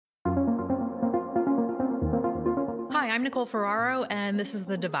I'm Nicole Ferraro, and this is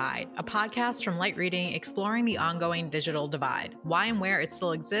The Divide, a podcast from Light Reading exploring the ongoing digital divide, why and where it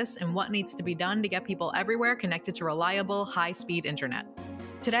still exists, and what needs to be done to get people everywhere connected to reliable, high-speed internet.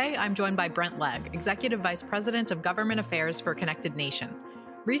 Today, I'm joined by Brent Legg, Executive Vice President of Government Affairs for Connected Nation.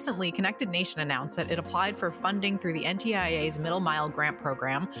 Recently, Connected Nation announced that it applied for funding through the NTIA's Middle Mile Grant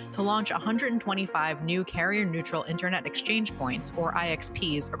Program to launch 125 new carrier-neutral Internet Exchange Points, or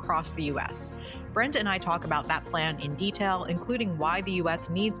IXPs, across the U.S. Brent and I talk about that plan in detail, including why the U.S.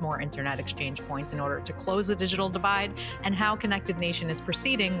 needs more Internet Exchange Points in order to close the digital divide, and how Connected Nation is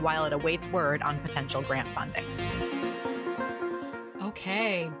proceeding while it awaits word on potential grant funding.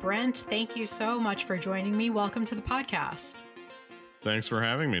 Okay, Brent, thank you so much for joining me. Welcome to the podcast. Thanks for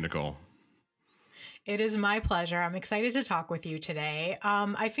having me, Nicole. It is my pleasure. I'm excited to talk with you today.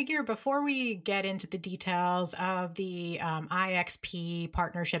 I figure before we get into the details of the IXP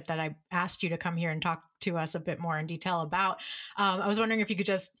partnership that I asked you to come here and talk to us a bit more in detail about, I was wondering if you could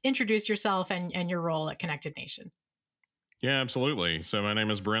just introduce yourself and your role at Connected Nation. Yeah, absolutely. So my name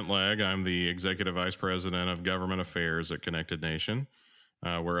is Brent Legg. I'm the Executive Vice President of Government Affairs at Connected Nation.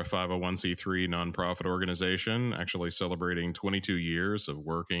 We're a 501c3 nonprofit organization, actually celebrating 22 years of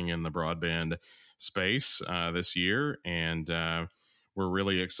working in the broadband space this year. And we're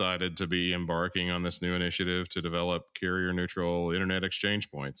really excited to be embarking on this new initiative to develop carrier-neutral internet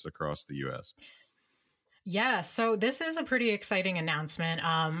exchange points across the U.S. Yeah, so this is a pretty exciting announcement.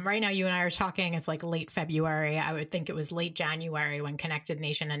 Right now, you and I are talking, it's like late February. I would think it was late January when Connected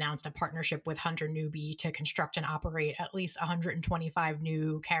Nation announced a partnership with Hunter Newby to construct and operate at least 125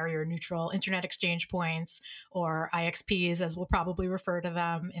 new carrier-neutral Internet Exchange Points, or IXPs, as we'll probably refer to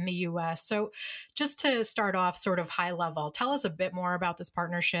them in the U.S. So just to start off sort of high level, tell us a bit more about this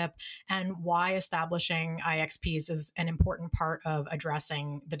partnership and why establishing IXPs is an important part of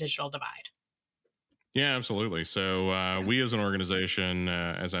addressing the digital divide. Yeah, absolutely. So we as an organization,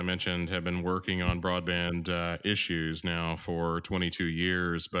 as I mentioned, have been working on broadband issues now for 22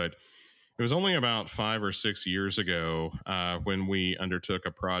 years. But it was only about 5 or 6 years ago when we undertook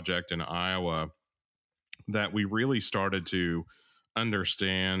a project in Iowa that we really started to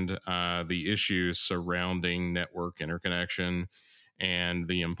understand the issues surrounding network interconnection and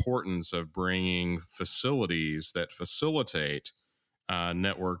the importance of bringing facilities that facilitate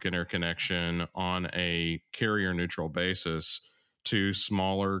network interconnection on a carrier neutral basis to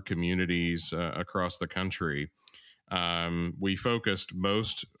smaller communities across the country. We focused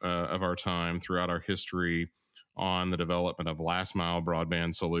most of our time throughout our history on the development of last mile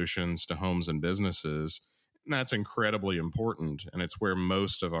broadband solutions to homes and businesses. And that's incredibly important. And it's where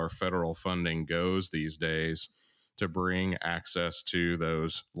most of our federal funding goes these days to bring access to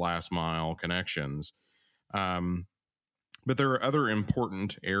those last mile connections. But there are other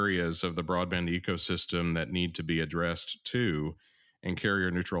important areas of the broadband ecosystem that need to be addressed too, and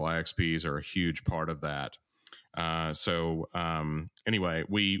carrier-neutral IXPs are a huge part of that. Anyway,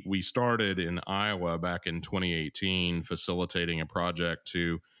 we started in Iowa back in 2018, facilitating a project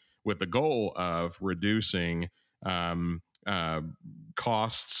with the goal of reducing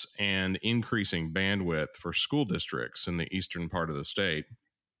costs and increasing bandwidth for school districts in the eastern part of the state.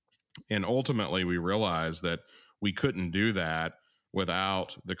 And ultimately, we realized that we couldn't do that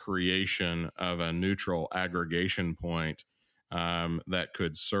without the creation of a neutral aggregation point that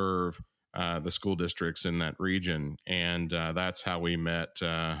could serve the school districts in that region. And that's how we met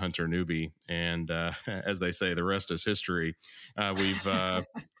Hunter Newby. And as they say, the rest is history. We've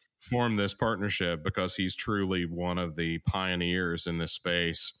formed this partnership because he's truly one of the pioneers in this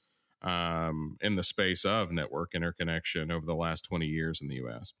space, in the space of network interconnection over the last 20 years in the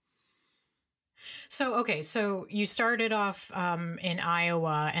U.S. So you started off in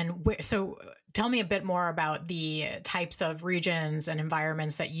Iowa, and so tell me a bit more about the types of regions and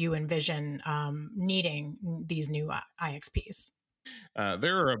environments that you envision needing these new IXPs.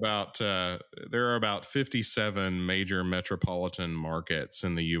 There are about 57 major metropolitan markets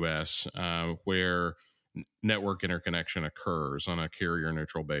in the U.S. Where network interconnection occurs on a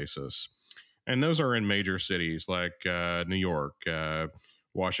carrier-neutral basis, and those are in major cities like New York,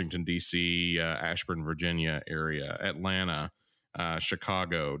 Washington, D.C., Ashburn, Virginia area, Atlanta,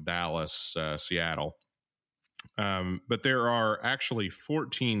 Chicago, Dallas, Seattle. But there are actually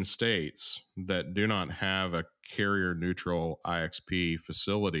 14 states that do not have a carrier-neutral IXP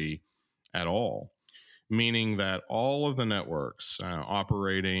facility at all, meaning that all of the networks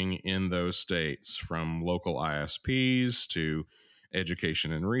operating in those states, from local ISPs to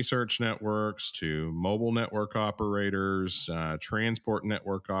education and research networks to mobile network operators, transport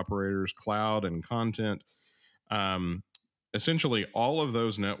network operators, cloud and content essentially all of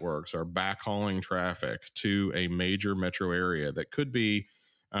those networks are backhauling traffic to a major metro area that could be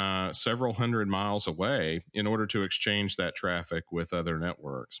several hundred miles away in order to exchange that traffic with other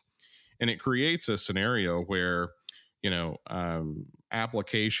networks. And it creates a scenario where,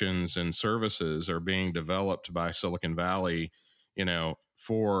 applications and services are being developed by Silicon Valley,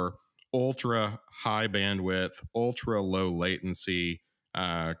 for ultra high bandwidth, ultra low latency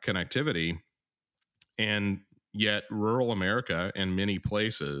connectivity. And yet, rural America in many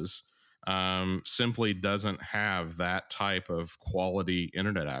places simply doesn't have that type of quality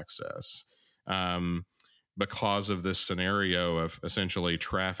internet access. Because of this scenario of essentially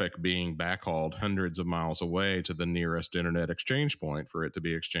traffic being backhauled hundreds of miles away to the nearest internet exchange point for it to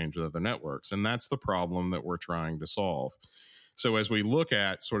be exchanged with other networks. And that's the problem that we're trying to solve. So as we look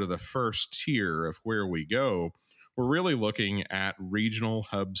at sort of the first tier of where we go, we're really looking at regional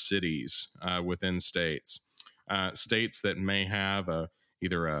hub cities within states, states that may have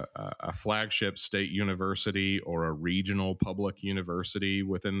either a flagship state university or a regional public university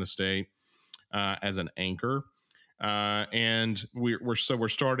within the state as an anchor. And we're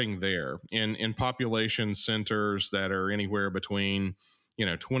starting there in population centers that are anywhere between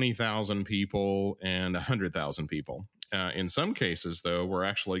 20,000 people and 100,000 people. In some cases, though, we're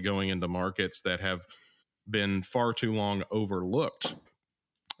actually going into markets that have been far too long overlooked.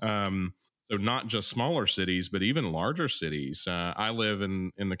 So not just smaller cities, but even larger cities. I live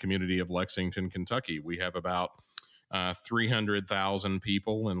in the community of Lexington, Kentucky. We have about 300,000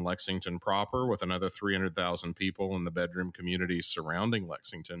 people in Lexington proper, with another 300,000 people in the bedroom communities surrounding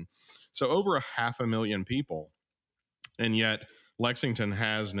Lexington. So over 500,000 people. And yet Lexington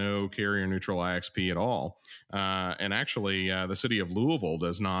has no carrier neutral IXP at all. And actually, the city of Louisville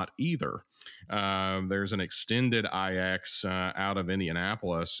does not either. There's an extended IX out of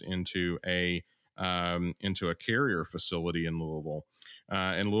Indianapolis into a carrier facility in Louisville.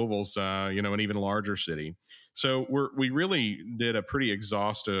 And Louisville's, an even larger city. So we really did a pretty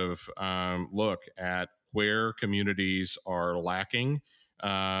exhaustive look at where communities are lacking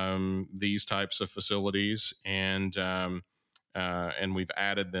these types of facilities, and we've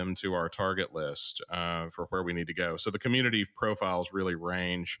added them to our target list for where we need to go. So the community profiles really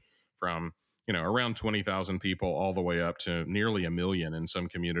range from around 20,000 people all the way up to nearly 1 million in some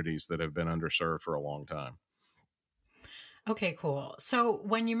communities that have been underserved for a long time. Okay, cool. So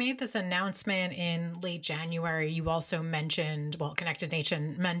when you made this announcement in late January, you also mentioned, Connected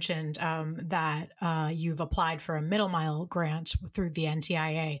Nation mentioned that you've applied for a middle mile grant through the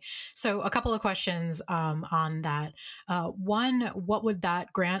NTIA. So a couple of questions on that. One, what would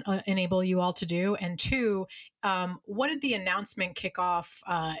that grant enable you all to do? And two, what did the announcement kick off?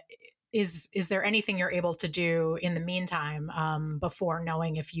 Is there anything you're able to do in the meantime before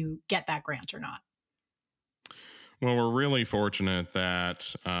knowing if you get that grant or not? Well, we're really fortunate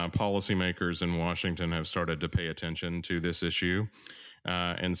that policymakers in Washington have started to pay attention to this issue.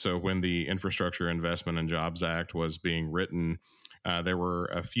 And so when the Infrastructure Investment and Jobs Act was being written, there were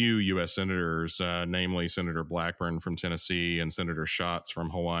a few U.S. senators, namely Senator Blackburn from Tennessee and Senator Schatz from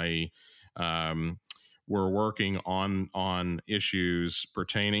Hawaii, were working on issues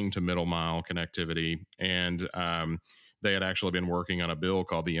pertaining to middle mile connectivity. And they had actually been working on a bill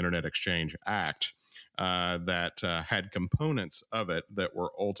called the Internet Exchange Act, that had components of it that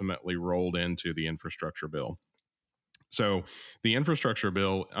were ultimately rolled into the infrastructure bill. So the infrastructure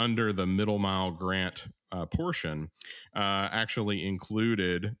bill under the middle mile grant portion actually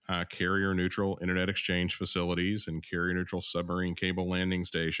included carrier neutral internet exchange facilities and carrier neutral submarine cable landing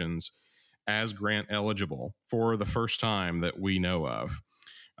stations as grant eligible for the first time that we know of.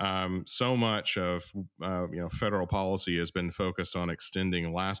 So much of federal policy has been focused on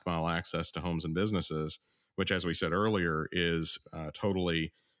extending last mile access to homes and businesses, which, as we said earlier, is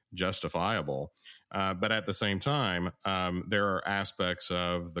totally justifiable. But at the same time, there are aspects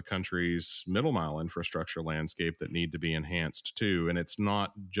of the country's middle mile infrastructure landscape that need to be enhanced too. And it's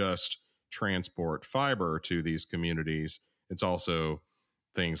not just transport fiber to these communities, it's also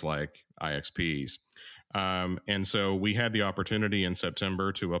things like IXPs. And so we had the opportunity in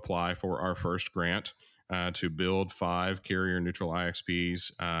September to apply for our first grant to build 5 carrier neutral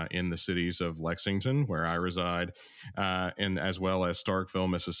IXPs in the cities of Lexington, where I reside, and as well as Starkville,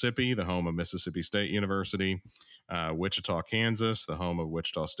 Mississippi, the home of Mississippi State University, Wichita, Kansas, the home of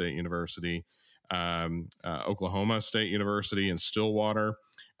Wichita State University, Oklahoma State University, and Stillwater,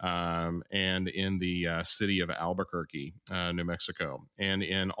 and in the city of Albuquerque, New Mexico. And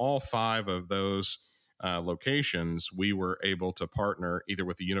in all 5 of those locations, we were able to partner either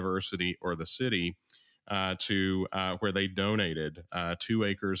with the university or the city to where they donated 2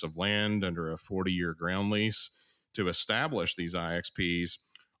 acres of land under a 40-year ground lease to establish these IXPs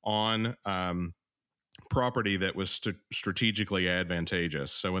on property that was strategically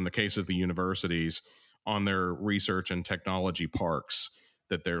advantageous. So in the case of the universities, on their research and technology parks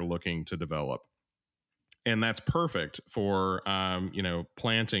that they're looking to develop. And that's perfect for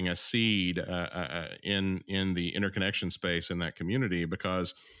planting a seed in the interconnection space in that community,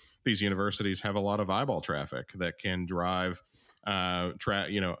 because these universities have a lot of eyeball traffic that can drive cloud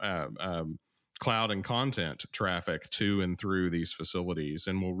and content traffic to and through these facilities,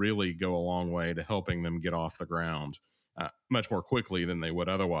 and will really go a long way to helping them get off the ground much more quickly than they would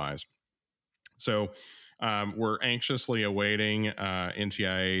otherwise. So we're anxiously awaiting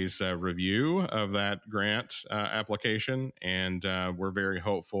NTIA's review of that grant application, and we're very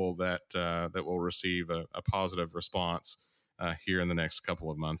hopeful that that we'll receive a positive response here in the next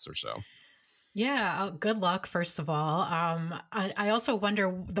couple of months or so. Yeah, good luck, first of all. I also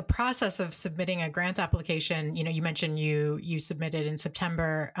wonder the process of submitting a grant application. You mentioned you submitted in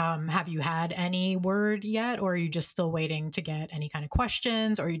September. Have you had any word yet, or are you just still waiting to get any kind of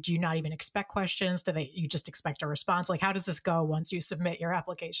questions, or do you not even expect questions? You just expect a response? Like, how does this go once you submit your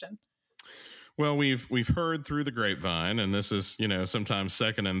application? Well, we've heard through the grapevine, and this is sometimes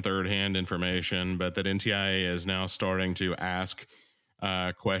second and third hand information, but that NTIA is now starting to ask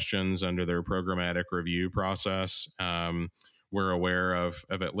questions under their programmatic review process. We're aware of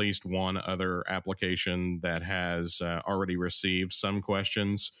at least one other application that has already received some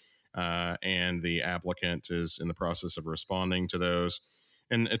questions, and the applicant is in the process of responding to those.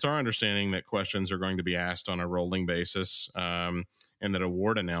 And it's our understanding that questions are going to be asked on a rolling basis, and that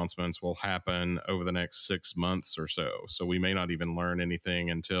award announcements will happen over the next 6 months or so. So we may not even learn anything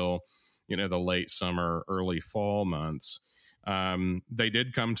until the late summer, early fall months. They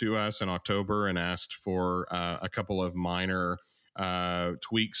did come to us in October and asked for a couple of minor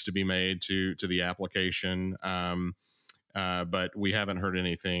tweaks to be made to the application, but we haven't heard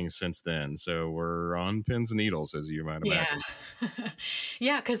anything since then. So we're on pins and needles, as you might imagine.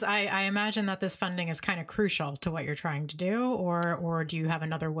 Yeah, because I imagine that this funding is kind of crucial to what you're trying to do, or do you have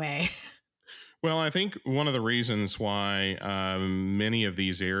another way? Well, I think one of the reasons why many of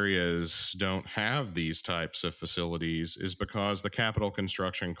these areas don't have these types of facilities is because the capital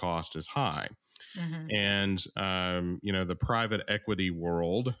construction cost is high. Mm-hmm. And, the private equity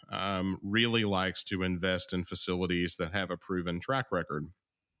world really likes to invest in facilities that have a proven track record.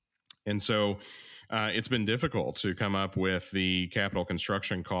 And so it's been difficult to come up with the capital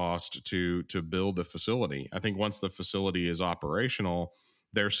construction cost to build the facility. I think once the facility is operational,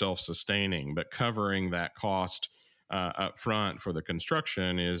 they're self-sustaining, but covering that cost up front for the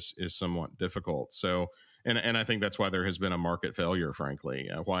construction is somewhat difficult. So, and I think that's why there has been a market failure, frankly,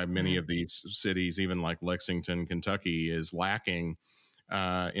 why many of these cities, even like Lexington, Kentucky, is lacking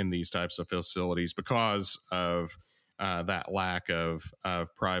in these types of facilities because of that lack of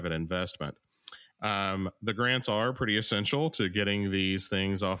private investment. The grants are pretty essential to getting these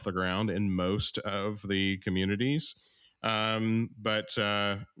things off the ground in most of the communities. But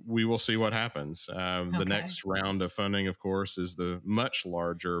we will see what happens. Okay. The next round of funding, of course, is the much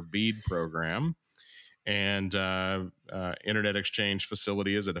larger BEAD program. And Internet Exchange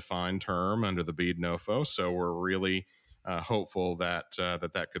Facility is a defined term under the BEAD NOFO. So we're really hopeful that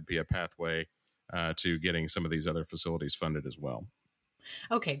that could be a pathway to getting some of these other facilities funded as well.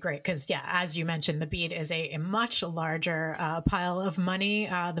 Okay, great. Because, yeah, as you mentioned, the BEAD is a much larger pile of money.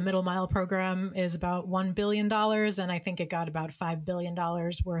 The Middle Mile program is about $1 billion, and I think it got about $5 billion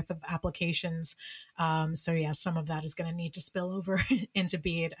worth of applications. So, yeah, some of that is going to need to spill over into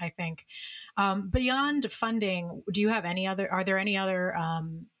BEAD, I think. Beyond funding, are there any other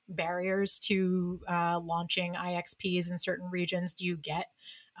barriers to launching IXPs in certain regions? Do you get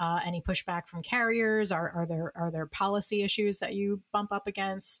any pushback from carriers? Are there policy issues that you bump up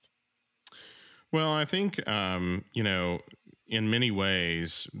against? Well, I think in many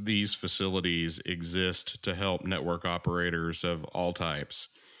ways these facilities exist to help network operators of all types.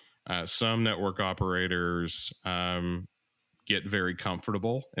 Some network operators get very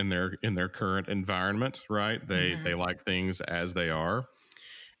comfortable in their current environment, right? They like things as they are.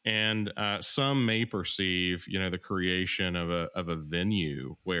 And some may perceive, the creation of a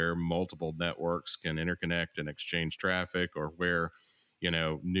venue where multiple networks can interconnect and exchange traffic, or where,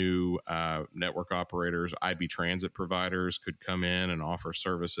 new network operators, IB transit providers, could come in and offer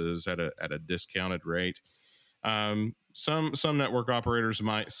services at a discounted rate. Some network operators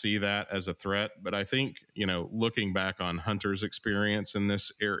might see that as a threat, but I think, looking back on Hunter's experience in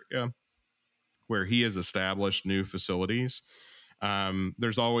this area, where he has established new facilities,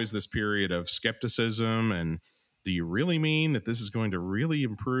 there's always this period of skepticism and do you really mean that this is going to really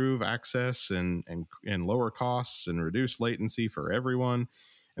improve access and lower costs and reduce latency for everyone?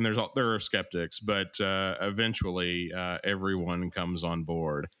 And there are skeptics, but eventually everyone comes on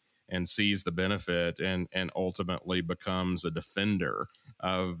board and sees the benefit and ultimately becomes a defender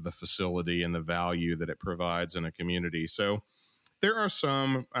of the facility and the value that it provides in a community. So there are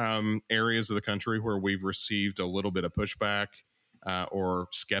some areas of the country where we've received a little bit of pushback or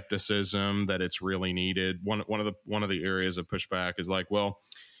skepticism that it's really needed. One of the areas of pushback is like, well,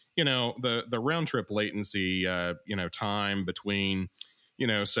 the round trip latency, time between,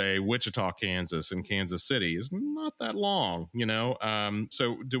 say Wichita, Kansas, and Kansas City is not that long.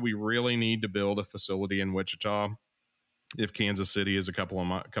 So do we really need to build a facility in Wichita if Kansas City is a couple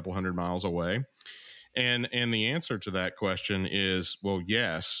hundred miles away? And the answer to that question is, well,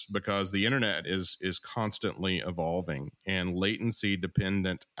 yes, because the internet is constantly evolving, and latency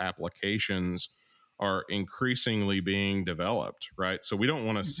dependent applications are increasingly being developed, right? So we don't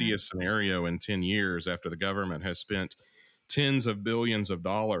want to see a scenario in 10 years after the government has spent tens of billions of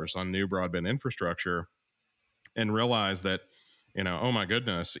dollars on new broadband infrastructure and realize that, oh my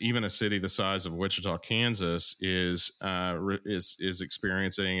goodness, even a city the size of Wichita, Kansas is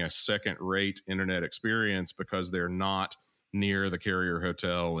experiencing a second-rate internet experience because they're not near the Carrier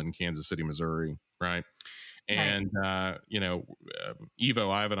Hotel in Kansas City, Missouri, right? And Ivo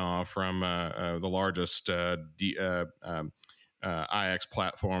Ivanov from the largest IX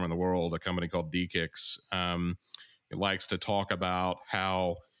platform in the world, a company called DKIX, likes to talk about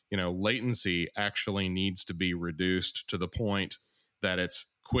how latency actually needs to be reduced to the point that it's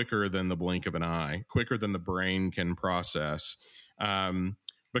quicker than the blink of an eye, quicker than the brain can process.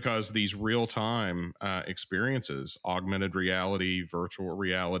 Because these real-time experiences, augmented reality, virtual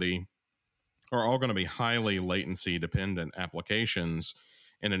reality, are all going to be highly latency dependent applications.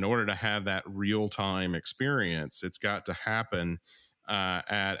 And in order to have that real-time experience, it's got to happen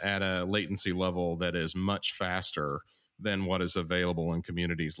at a latency level that is much faster than what is available in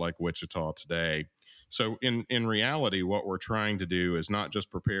communities like Wichita today. So in reality, what we're trying to do is not just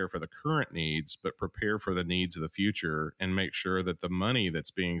prepare for the current needs, but prepare for the needs of the future and make sure that the money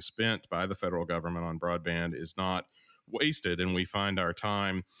that's being spent by the federal government on broadband is not wasted. And we find our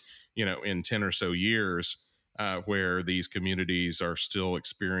time, in 10 or so years, where these communities are still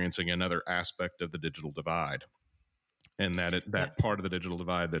experiencing another aspect of the digital divide. And that part of the digital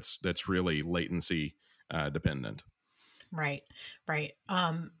divide that's really latency dependent. Right.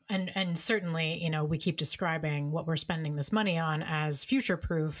 And certainly, we keep describing what we're spending this money on as future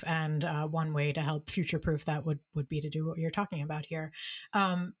proof. And one way to help future proof that would be to do what you're talking about here.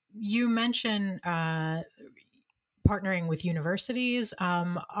 You mentioned partnering with universities.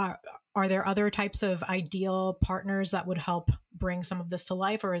 Are there other types of ideal partners that would help bring some of this to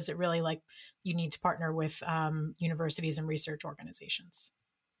life? Or is it really like you need to partner with universities and research organizations?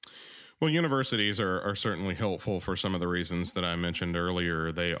 Well, universities are certainly helpful for some of the reasons that I mentioned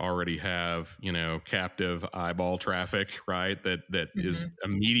earlier. They already have, captive eyeball traffic, right? That is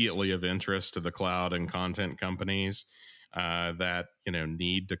immediately of interest to the cloud and content companies that,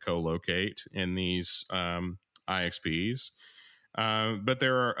 need to co-locate in these IXPs. But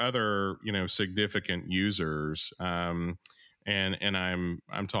there are other, significant users. And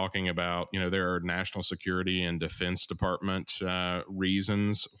I'm talking about, there are national security and defense department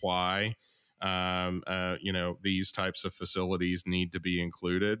reasons why, these types of facilities need to be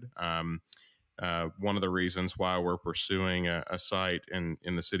included. One of the reasons why we're pursuing a site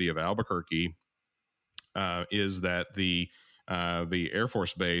in the city of Albuquerque is that the Air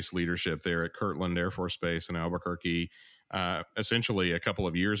Force Base leadership there at Kirtland Air Force Base in Albuquerque essentially a couple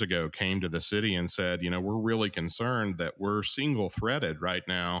of years ago came to the city and said, we're really concerned that we're single threaded right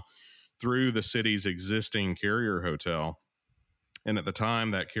now through the city's existing Carrier Hotel. And at the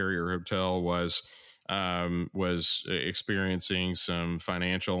time, that Carrier Hotel was experiencing some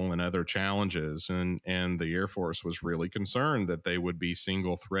financial and other challenges, and the Air Force was really concerned that they would be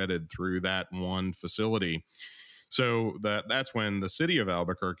single threaded through that one facility. So that's when the city of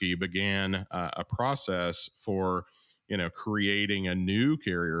Albuquerque began a process for creating a new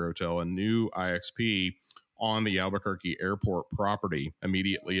Carrier Hotel, a new IXP on the Albuquerque Airport property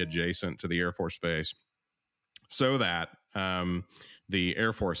immediately adjacent to the Air Force Base, so that the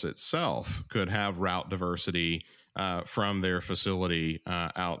Air Force itself could have route diversity from their facility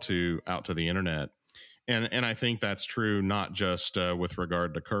out to the internet. And I think that's true not just with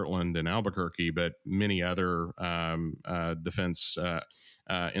regard to Kirtland and Albuquerque, but many other defense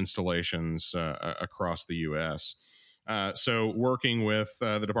installations across the U.S. So working with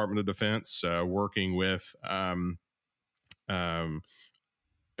the Department of Defense, working with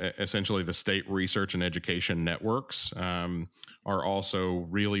essentially the state research and education networks are also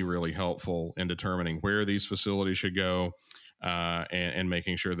really, really helpful in determining where these facilities should go and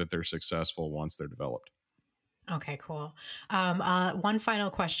making sure that they're successful once they're developed. Okay, cool. One final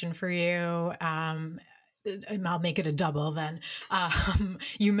question for you. And I'll make it a double then.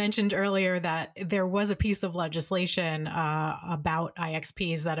 You mentioned earlier that there was a piece of legislation about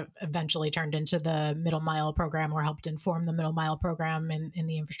IXPs that eventually turned into the Middle Mile program, or helped inform the Middle Mile program in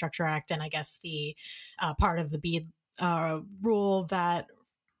the Infrastructure Act. And I guess the part of the BEAD rule that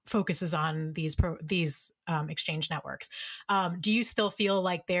focuses on these exchange networks. Do you still feel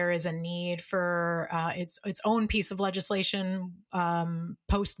like there is a need for its own piece of legislation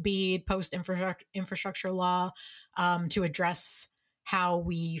post BEAD, post infrastructure law, to address how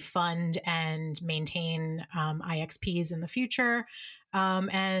we fund and maintain IXPs in the future?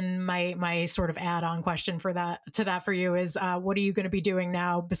 And my sort of add-on question for you is, what are you going to be doing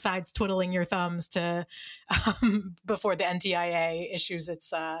now besides twiddling your thumbs to before the NTIA issues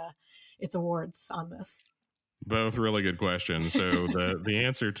its awards on this? Both really good questions. So the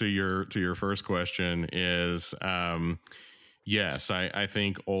answer to your first question is yes. I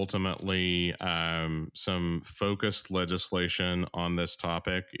think ultimately some focused legislation on this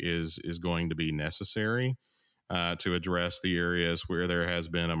topic is going to be necessary to address the areas where there has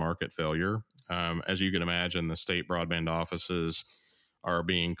been a market failure. As you can imagine, the state broadband offices are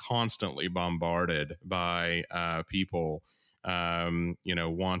being constantly bombarded by people,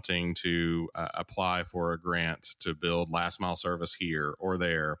 wanting to apply for a grant to build last mile service here or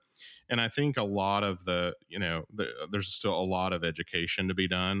there. And I think a lot of there's still a lot of education to be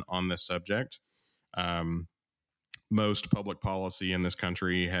done on this subject. Most public policy in this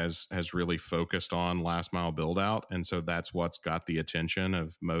country has really focused on last mile build out. And so that's what's got the attention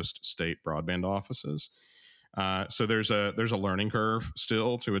of most state broadband offices. So there's a learning curve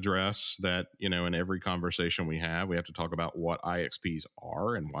still to address that, in every conversation we have to talk about what IXPs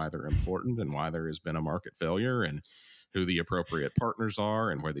are and why they're important and why there has been a market failure and who the appropriate partners are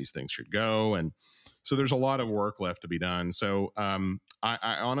and where these things should go. And so there's a lot of work left to be done. So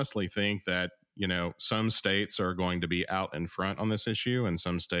I honestly think that, some states are going to be out in front on this issue and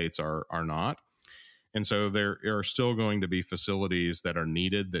some states are not. And so there are still going to be facilities that are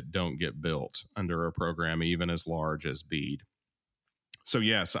needed that don't get built under a program even as large as BEAD. So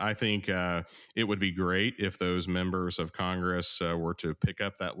yes, I think it would be great if those members of Congress were to pick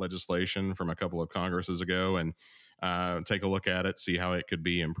up that legislation from a couple of Congresses ago and take a look at it, see how it could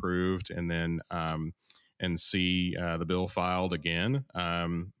be improved, and then and see the bill filed again.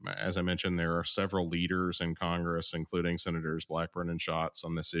 As I mentioned, there are several leaders in Congress, including Senators Blackburn and Schatz,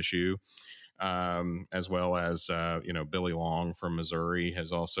 on this issue, as well as Billy Long from Missouri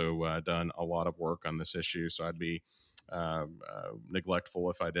has also done a lot of work on this issue. So I'd be neglectful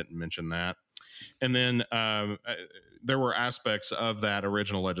if I didn't mention that. And then there were aspects of that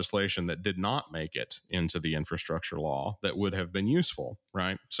original legislation that did not make it into the infrastructure law that would have been useful,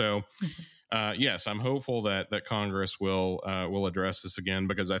 right? So. Yes, I'm hopeful that Congress will address this again,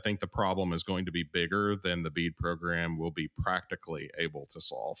 because I think the problem is going to be bigger than the BEAD program will be practically able to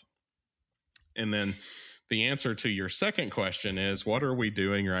solve. And then the answer to your second question is, what are we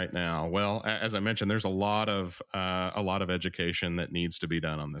doing right now? Well, as I mentioned, there's a lot of education that needs to be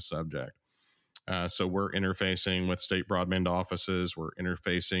done on this subject. So we're interfacing with state broadband offices. We're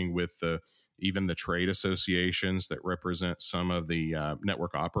interfacing with even the trade associations that represent some of the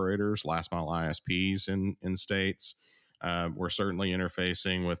network operators, last mile ISPs in states. We're certainly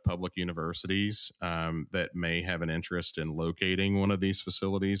interfacing with public universities that may have an interest in locating one of these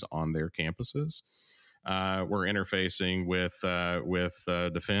facilities on their campuses. We're interfacing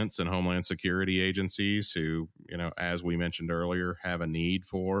with defense and homeland security agencies who, as we mentioned earlier, have a need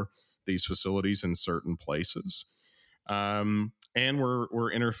for these facilities in certain places. And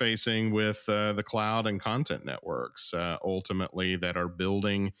we're interfacing with the cloud and content networks, ultimately, that are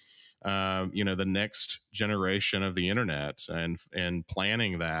building, the next generation of the internet and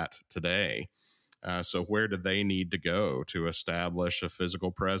planning that today. So where do they need to go to establish a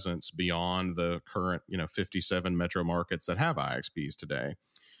physical presence beyond the current, 57 metro markets that have IXPs today?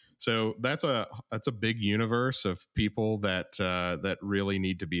 So that's a big universe of people that really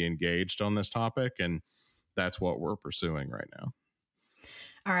need to be engaged on this topic, and that's what we're pursuing right now.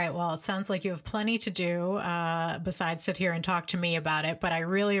 All right. Well, it sounds like you have plenty to do besides sit here and talk to me about it. But I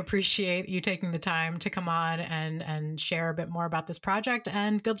really appreciate you taking the time to come on and share a bit more about this project.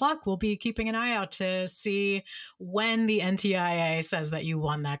 And good luck. We'll be keeping an eye out to see when the NTIA says that you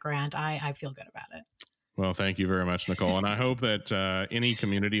won that grant. I feel good about it. Well, thank you very much, Nicole. And I hope that any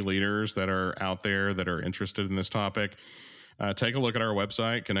community leaders that are out there that are interested in this topic, take a look at our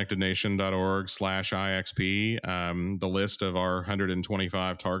website, connectednation.org/IXP. The list of our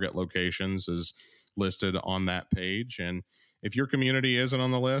 125 target locations is listed on that page. And if your community isn't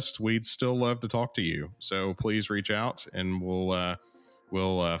on the list, we'd still love to talk to you. So please reach out and we'll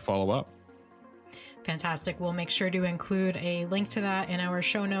follow up. Fantastic. We'll make sure to include a link to that in our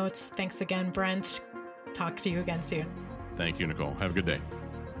show notes. Thanks again, Brent. Talk to you again soon. Thank you, Nicole. Have a good day.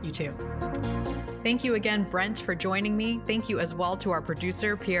 You too. Thank you again, Brent, for joining me. Thank you as well to our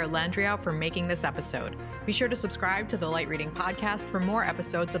producer, Pierre Landriau, for making this episode. Be sure to subscribe to the Light Reading Podcast for more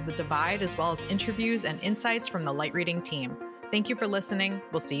episodes of The Divide, as well as interviews and insights from the Light Reading team. Thank you for listening.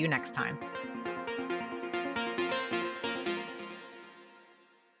 We'll see you next time.